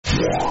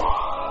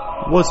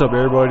What's up,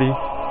 everybody?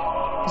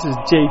 This is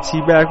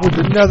JT back with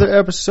another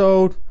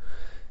episode,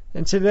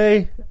 and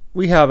today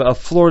we have a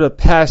Florida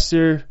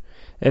pastor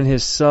and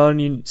his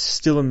son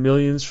stealing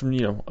millions from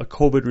a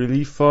COVID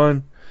relief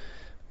fund.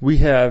 We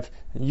have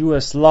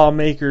U.S.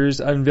 lawmakers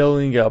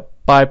unveiling a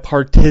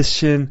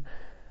bipartisan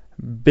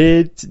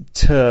bid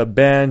to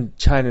ban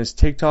China's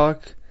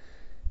TikTok,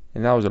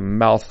 and that was a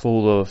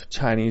mouthful of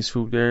Chinese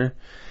food there.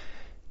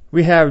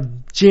 We have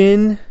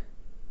Jin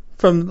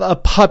from a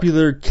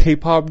popular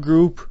K-pop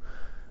group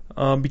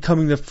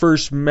becoming the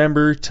first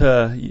member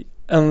to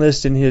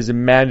enlist in his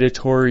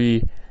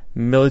mandatory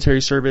military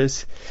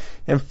service.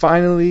 And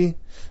finally,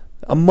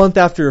 a month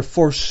after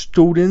 4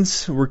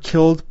 students were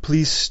killed,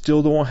 police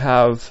still don't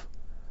have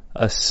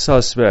a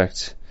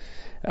suspect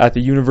at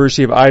the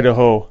University of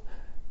Idaho.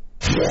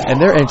 And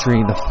they're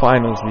entering the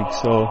finals week,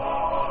 so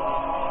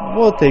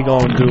what they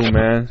gonna do,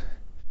 man?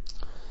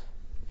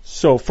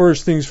 So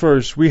first things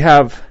first, we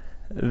have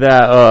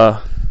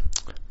that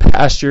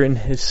pastor and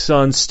his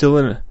son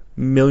stealing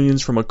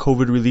millions from a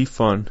COVID relief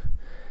fund.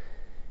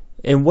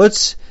 And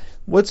what's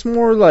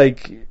more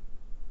like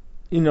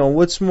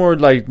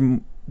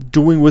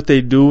doing what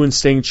they do and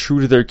staying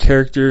true to their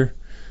character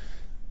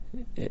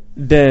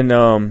than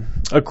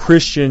a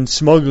Christian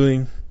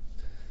smuggling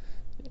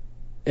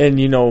and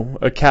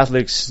a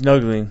Catholic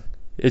snuggling.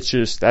 That's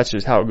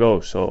just how it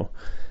goes. So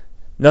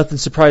nothing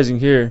surprising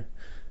here.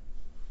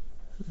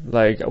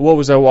 Like, what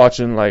was I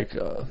watching? Like,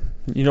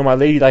 my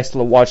lady likes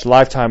to watch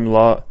Lifetime a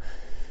lot.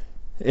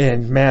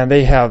 And man,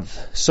 they have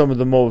some of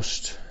the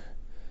most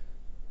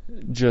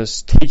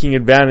just taking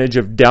advantage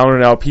of down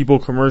and out people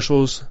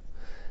commercials.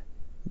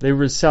 They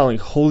were selling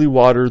holy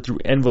water through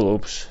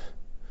envelopes.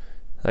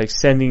 Like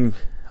sending,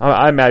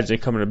 I imagine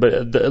it coming in, but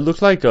it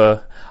looked like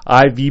a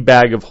IV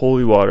bag of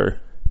holy water.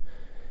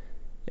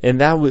 And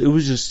it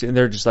was just, and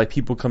they're just like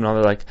people coming on,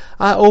 they're like,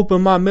 I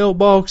opened my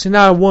mailbox and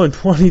I won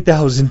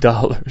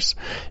 $20,000.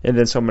 And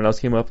then someone else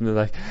came up and they're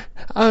like,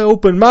 I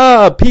opened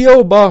my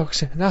P.O.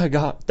 box and I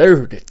got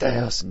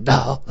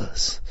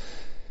 $30,000.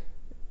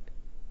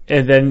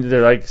 And then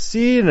they're like,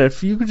 see, and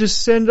if you could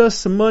just send us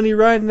some money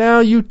right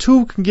now, you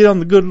too can get on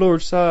the good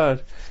Lord's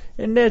side.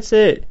 And that's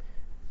it.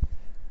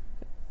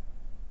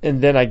 And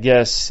then I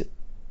guess,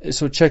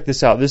 so check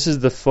this out. This is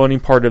the funny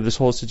part of this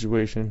whole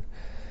situation.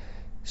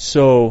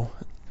 So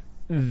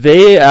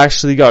they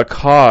actually got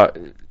caught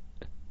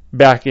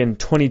back in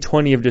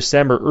 2020 of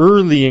December,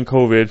 early in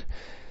COVID,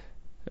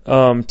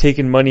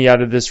 taking money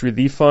out of this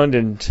relief fund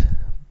and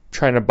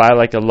trying to buy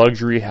like a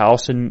luxury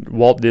house in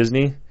Walt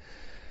Disney.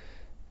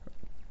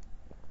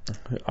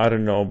 I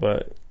don't know,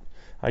 but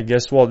I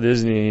guess Walt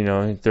Disney,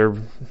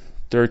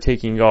 they're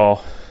taking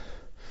all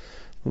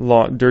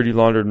dirty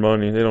laundered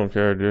money. They don't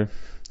care, dude.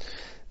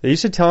 They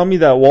used to tell me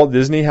that Walt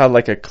Disney had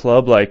like a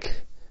club,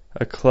 like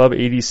a Club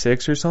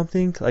 86 or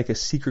something, like a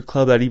secret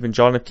club that even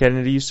John F.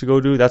 Kennedy used to go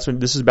to.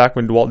 This is back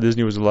when Walt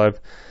Disney was alive.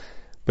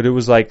 But it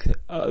was like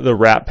the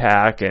Rat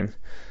Pack, and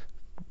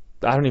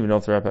I don't even know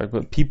if the Rat Pack,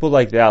 but people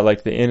like that,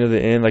 like the Inn of the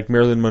Inn, like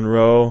Marilyn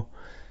Monroe.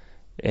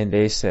 And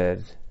they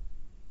said,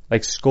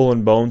 like Skull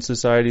and Bone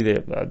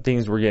Society,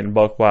 things were getting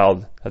buck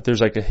wild. That there's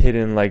like a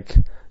hidden like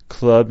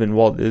club in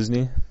Walt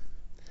Disney.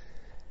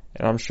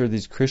 And I'm sure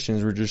these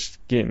Christians were just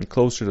getting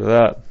closer to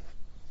that.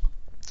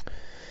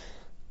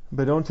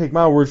 But don't take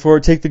my word for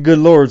it. Take the good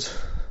Lord's.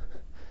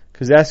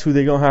 Because that's who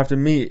they're going to have to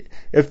meet.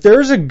 If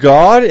there's a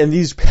God and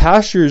these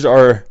pastors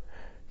are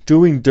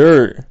doing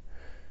dirt,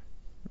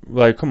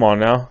 like, come on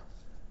now.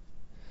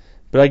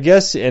 But I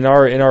guess in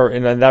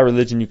that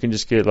religion, you can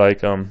just get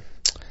like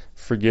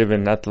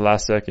forgiven at the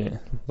last second.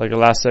 Like a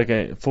last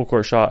second full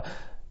court shot.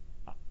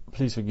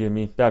 Please forgive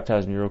me.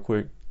 Baptize me real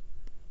quick.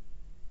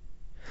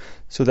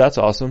 So that's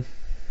awesome.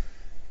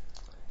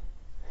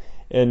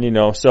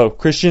 And so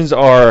Christians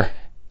are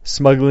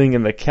smuggling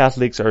and the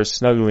Catholics are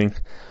snuggling.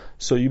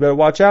 So you better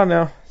watch out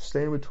now.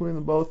 Stay in between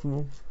the both of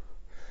them.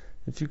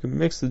 If you can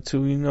mix the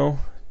two, you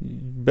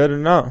better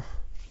not.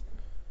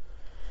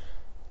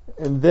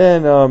 And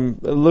then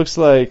it looks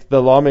like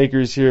the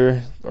lawmakers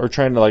here are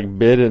trying to like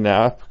bid an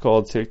app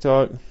called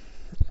TikTok.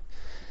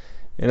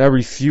 And I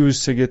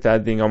refuse to get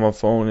that thing on my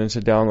phone and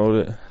to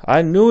download it.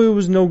 I knew it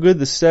was no good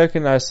the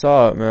second I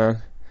saw it,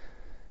 man.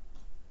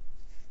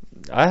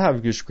 I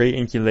have just great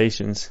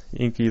inculation.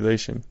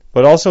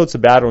 But also it's a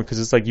bad one because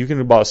it's like you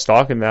can buy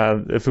stock in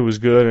that if it was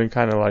good and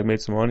kind of like made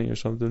some money or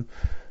something.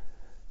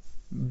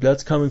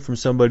 That's coming from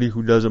somebody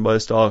who doesn't buy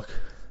stock.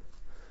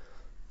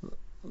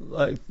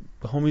 Like,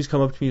 the homies come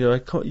up to me, they're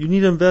like, you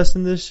need to invest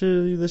in this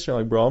shit. I'm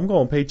like, bro, I'm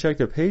going paycheck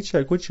to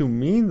paycheck. What you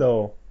mean,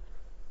 though?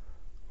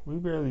 We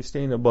barely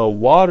staying above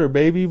water,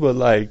 baby. But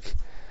like,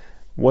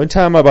 one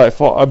time I bought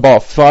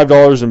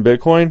 $5 in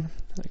Bitcoin.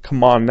 Like,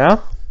 come on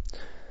now.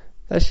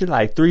 That shit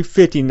like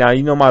 $350 now.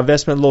 My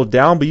investment a little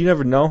down, but you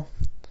never know.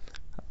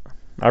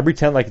 I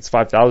pretend like it's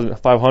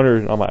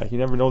 500. I'm like, you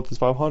never know what this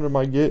 500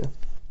 might get.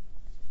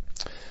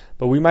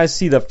 But we might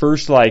see the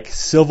first like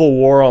civil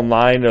war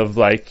online of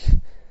like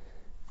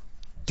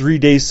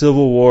 3-day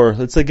civil war.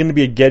 It's like going to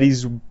be a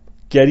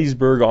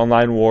Gettysburg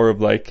online war of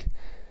like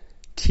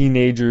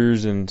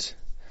teenagers and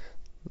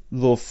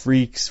little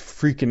freaks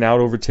freaking out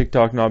over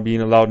TikTok not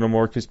being allowed no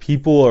more because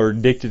people are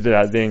addicted to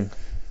that thing.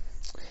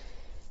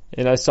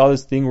 And I saw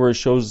this thing where it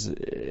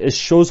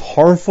shows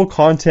harmful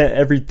content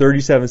every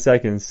 37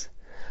 seconds.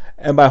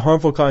 And by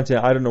harmful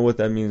content, I don't know what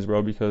that means,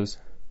 bro, because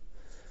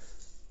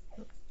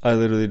I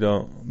literally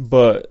don't.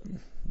 But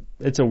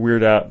it's a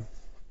weird app.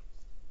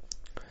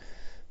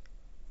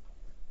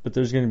 But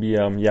there's going to be,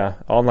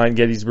 online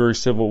Gettysburg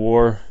Civil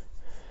War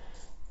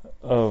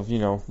of,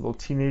 little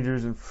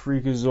teenagers and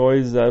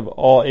freakazoids of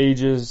all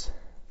ages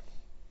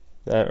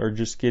that are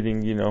just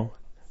getting,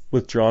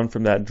 withdrawn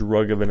from that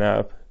drug of an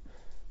app.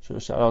 So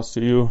shout outs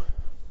to you.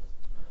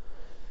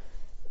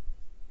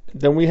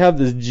 Then we have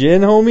this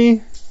Jin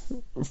homie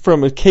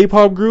from a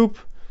K-pop group.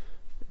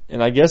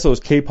 And I guess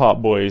those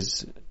K-pop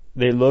boys,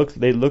 they look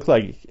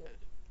like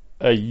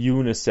a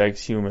unisex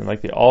human.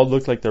 Like they all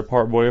look like they're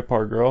part boy or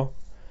part girl.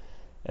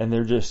 And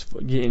they're just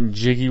getting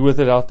jiggy with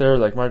it out there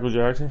like Michael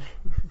Jackson.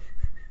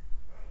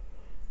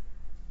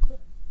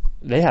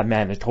 They have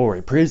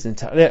mandatory prison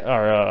time,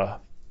 or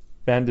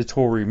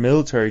mandatory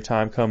military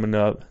time coming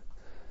up.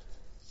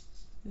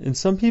 And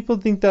some people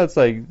think that's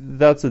a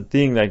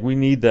thing. Like we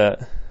need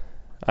that.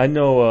 I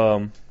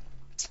know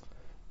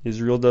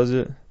Israel does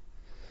it.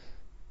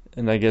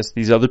 And I guess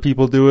these other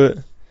people do it.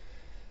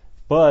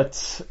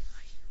 But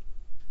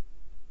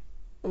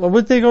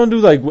what they gonna do?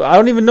 Like, I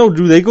don't even know.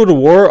 Do they go to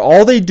war?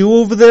 All they do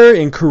over there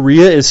in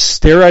Korea is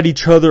stare at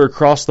each other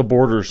across the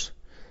borders.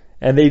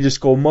 And they just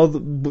go,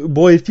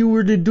 boy, if you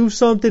were to do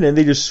something, and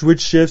they just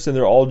switch shifts and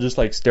they're all just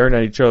like staring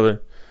at each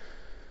other.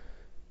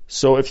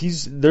 So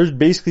they're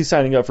basically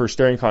signing up for a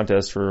staring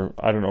contest for,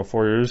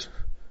 4 years.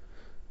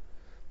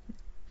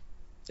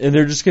 And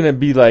they're just gonna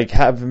be like,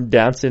 have him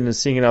dancing and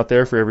singing out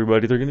there for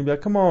everybody. They're gonna be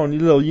like, come on, you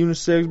little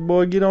unisex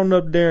boy, get on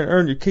up there and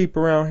earn your keep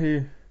around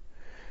here.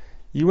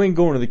 You ain't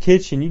going to the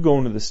kitchen, you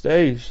going to the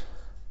stage.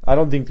 I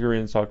don't think the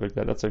Koreans talk like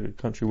that. That's like a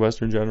country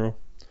western general.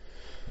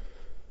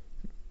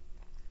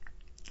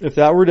 If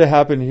that were to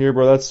happen here,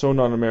 bro, that's so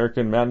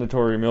non-American.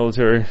 Mandatory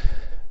military.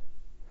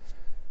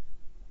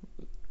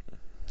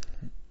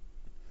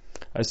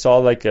 I saw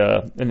like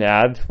an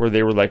ad where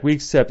they were like, we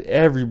accept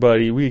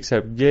everybody. We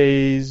accept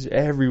gays,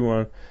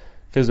 everyone.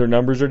 Because their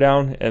numbers are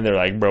down. And they're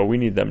like, bro, we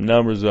need them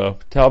numbers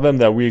up. Tell them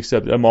that we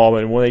accept them all.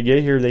 And when they get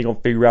here, they going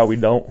to figure out we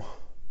don't.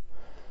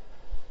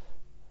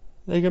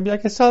 They're going to be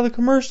like, I saw the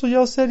commercial.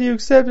 Y'all said you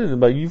accepted it.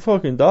 Like, you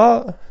fucking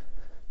thought?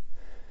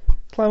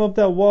 Climb up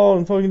that wall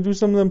and fucking do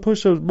some of them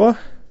push-ups, boy.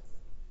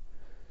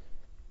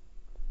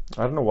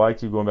 I don't know why I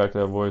keep going back to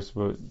that voice,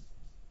 but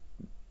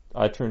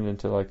I turned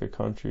into like a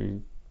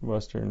country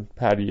western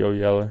patio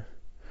yeller.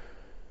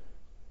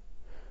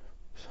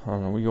 I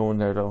don't know, we going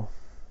there though.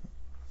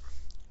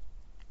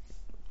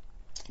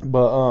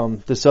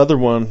 But this other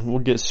one, we'll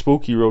get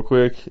spooky real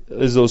quick,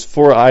 is those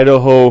 4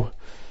 Idaho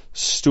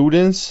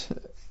students.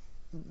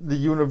 The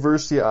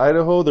University of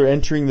Idaho, they're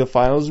entering the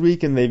finals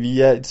week and they've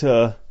yet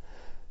to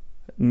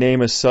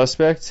name a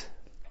suspect.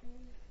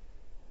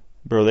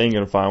 Bro, they ain't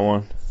gonna find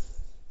one.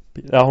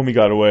 That homie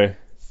got away.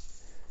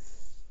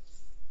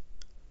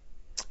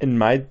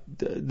 And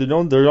they're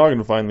not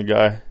gonna find the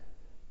guy.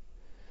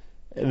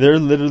 They're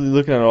literally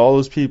looking at all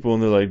those people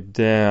and they're like,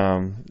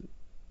 damn.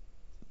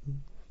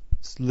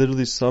 It's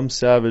literally some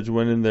savage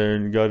went in there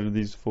and gutted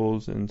these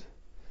fools and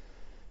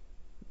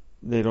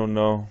they don't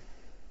know.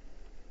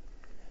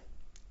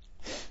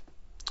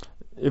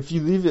 If you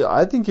leave it,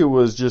 I think it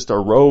was just a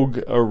rogue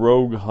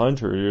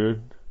hunter,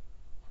 dude.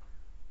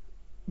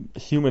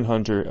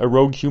 A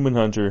rogue human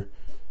hunter.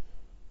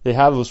 They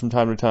have those from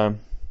time to time.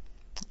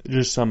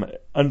 Just some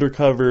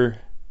undercover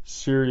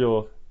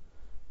serial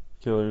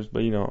killers.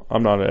 But,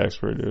 I'm not an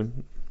expert, dude.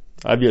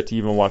 I've yet to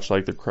even watch,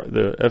 like, the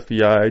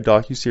FBI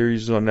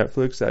docuseries on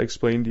Netflix that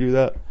explain to you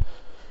that.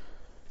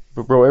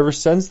 But, bro, ever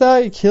since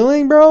that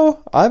killing, bro,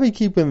 I've been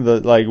keeping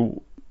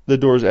the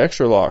doors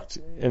extra locked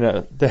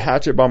and the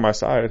hatchet by my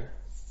side.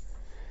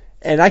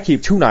 And I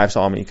keep 2 knives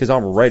on me because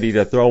I'm ready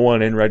to throw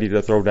one and ready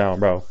to throw down,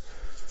 bro.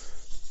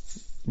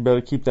 You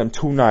better keep them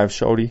 2 knives,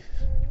 shorty.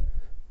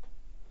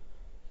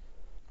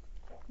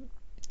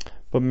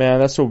 But man,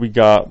 that's what we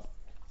got.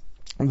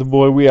 The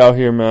boy, we out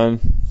here, man.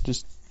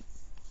 Just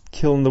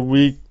killing the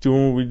week,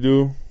 doing what we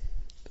do.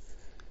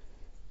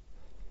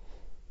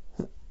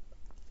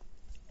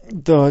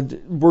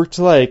 Worked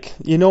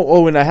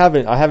and I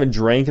haven't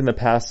drank in the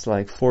past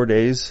 4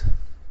 days.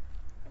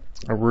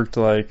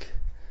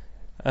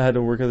 I had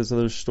to work at this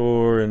other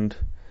store and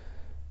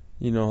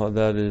you know how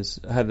that is.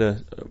 I had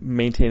to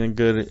maintain a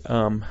good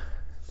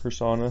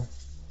persona.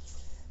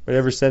 But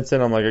ever since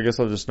then I'm like, I guess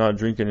I'll just not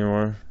drink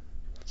anymore.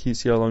 Can you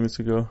see how long this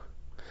ago?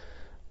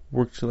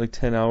 Worked for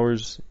 10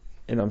 hours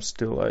and I'm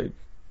still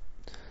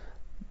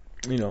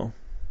you know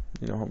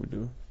how we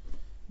do.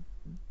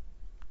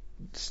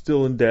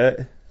 Still in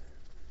debt.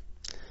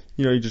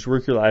 You just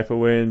work your life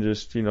away and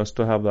just,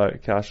 still have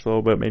that cash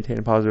flow but maintain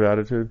a positive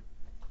attitude.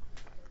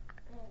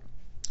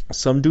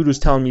 Some dude was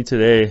telling me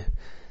today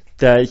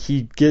that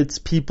he gets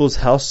people's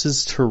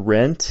houses to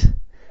rent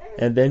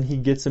and then he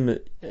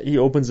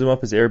opens them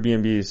up as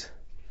Airbnbs.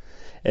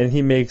 and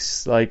he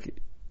makes like,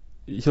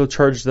 he'll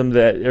charge them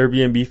that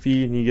Airbnb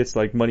fee, and he gets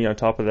like money on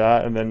top of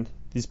that. And then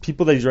these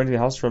people that he's renting the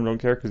house from don't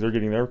care because they're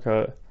getting their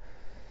cut,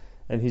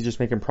 and he's just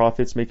making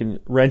profits,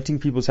 renting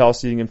people's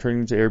houses and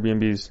turning them into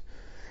Airbnbs.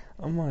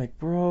 I'm like,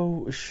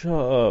 bro, shut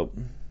up.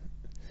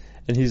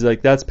 And he's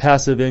like, that's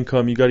passive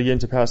income. You got to get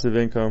into passive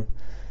income.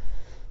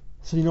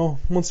 So,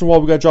 once in a while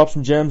we got to drop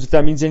some gems. If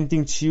that means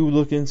anything to you,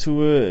 look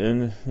into it.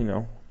 And,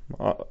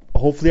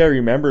 hopefully I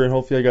remember and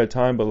hopefully I got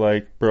time. But,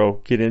 like,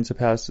 bro, get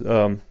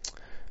into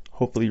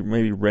hopefully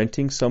maybe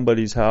renting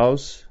somebody's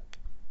house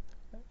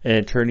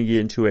and turning it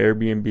into an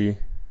Airbnb.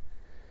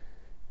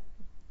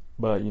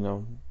 But,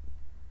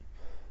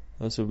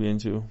 that's what we're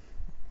into.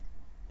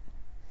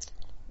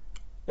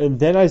 And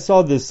then I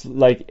saw this,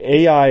 like,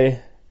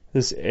 AI,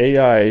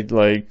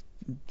 like,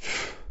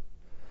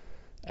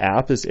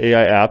 this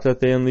AI app that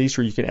they unleashed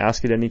where you can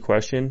ask it any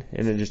question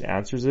and it just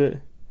answers it.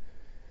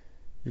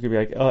 You could be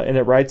like, and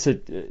it writes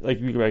it, like,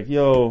 you could be like,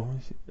 yo,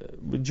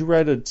 would you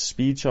write a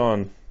speech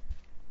on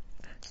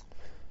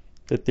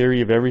the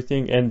theory of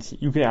everything? And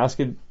you can ask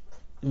it,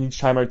 and each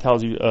time it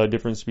tells you a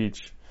different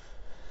speech.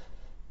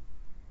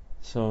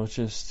 So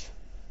it's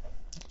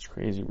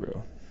crazy,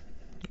 bro.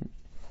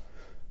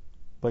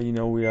 But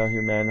we out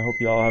here, man. I hope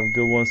y'all have a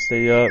good one.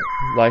 Stay up,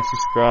 like,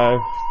 subscribe.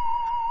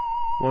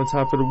 One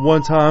time for the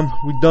one time.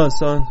 We done,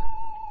 son.